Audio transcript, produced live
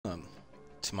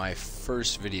to my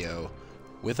first video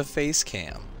with a face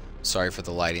cam. Sorry for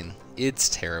the lighting, it's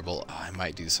terrible. Oh, I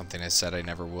might do something I said I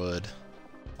never would.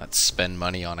 Let's spend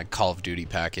money on a Call of Duty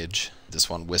package. This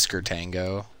one, Whisker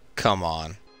Tango. Come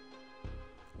on.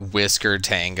 Whisker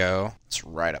Tango. It's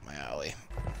right up my alley.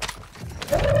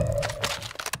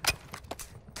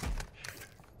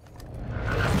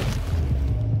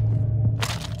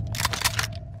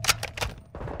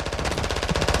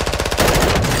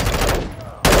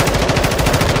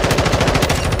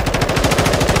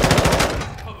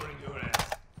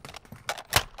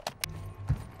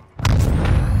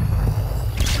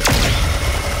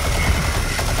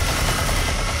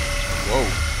 Whoa.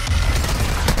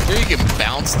 Here you can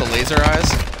bounce the laser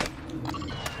eyes.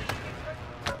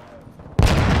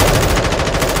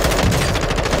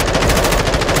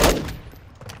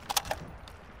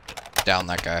 Down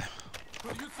that guy.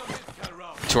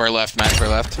 To our left, Mac, to our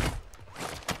left.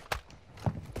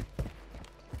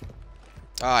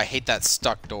 Oh, I hate that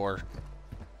stuck door.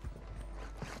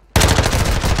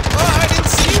 Oh, I didn't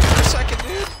see you for a second,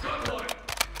 dude.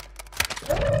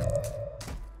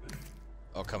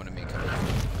 Oh, coming to me, coming to me.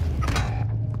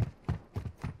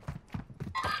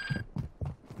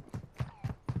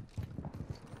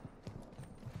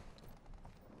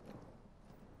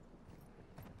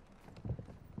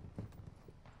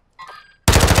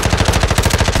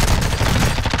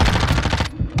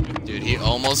 Dude, he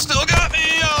almost still got me!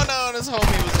 Oh no, and his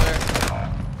homie was there.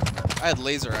 I had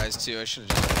laser eyes too, I should've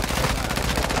just...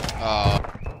 Oh.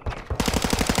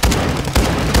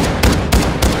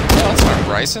 Oh, that's not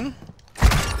Bryson.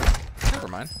 Never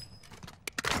mind.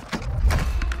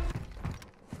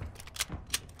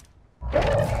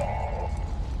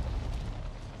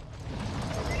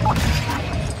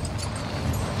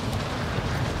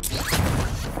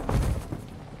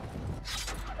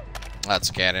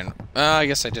 That's Gaddon. I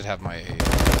guess I did have my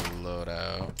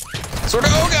loadout. Sort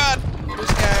of. Oh god! There's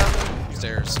a guy on the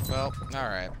stairs. Well,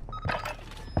 alright.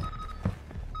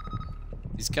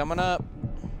 He's coming up.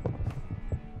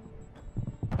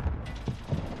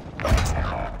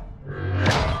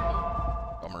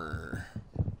 Bummer.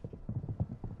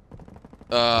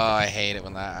 I hate it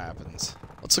when that happens.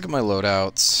 Let's look at my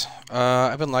loadouts.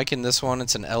 I've been liking this one.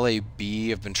 It's an LAB.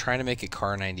 I've been trying to make a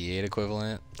Car 98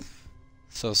 equivalent.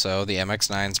 So the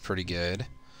MX-9's pretty good.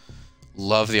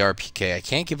 Love the RPK. I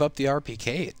can't give up the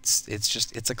RPK.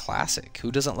 It's a classic.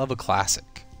 Who doesn't love a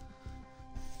classic?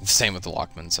 Same with the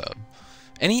Lockman sub.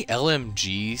 Any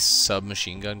LMG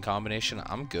submachine gun combination,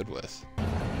 I'm good with.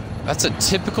 That's a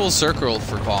typical circle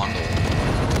for Bondle.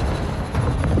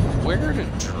 Where to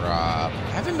drop?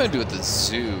 I haven't been to the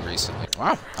zoo recently.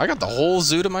 Wow, I got the whole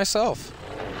zoo to myself.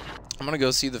 I'm gonna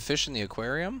go see the fish in the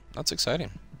aquarium. That's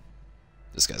exciting.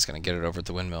 This guy's gonna get it over at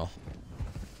the windmill.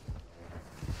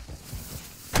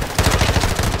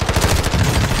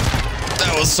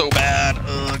 That was so bad.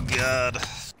 Oh god.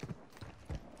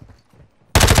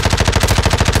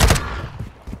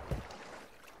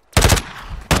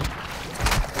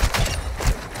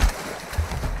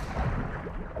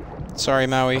 Sorry,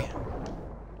 Maui.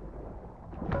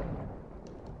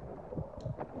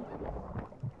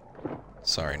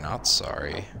 Sorry, not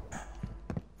sorry.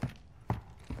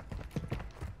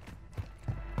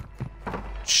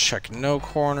 Check no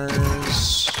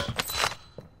corners.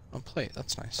 Oh, plate,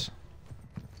 that's nice.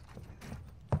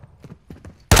 What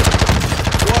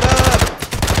up?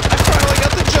 I finally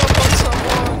got the jump on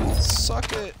someone!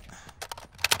 Suck it.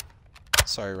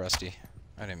 Sorry, Rusty.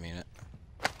 I didn't mean it.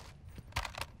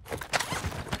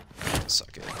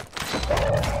 Suck it.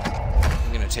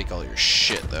 I'm gonna take all your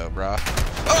shit, though, brah.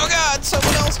 Oh god,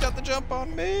 someone else got the jump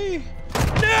on me!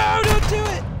 No, don't do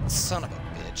it! Son of a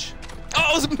bitch.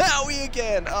 Oh, it was Maui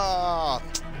again! Oh,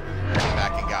 came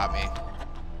back and got me.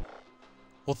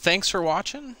 Well, thanks for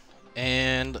watching,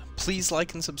 and please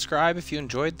like and subscribe if you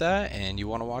enjoyed that and you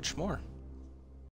want to watch more.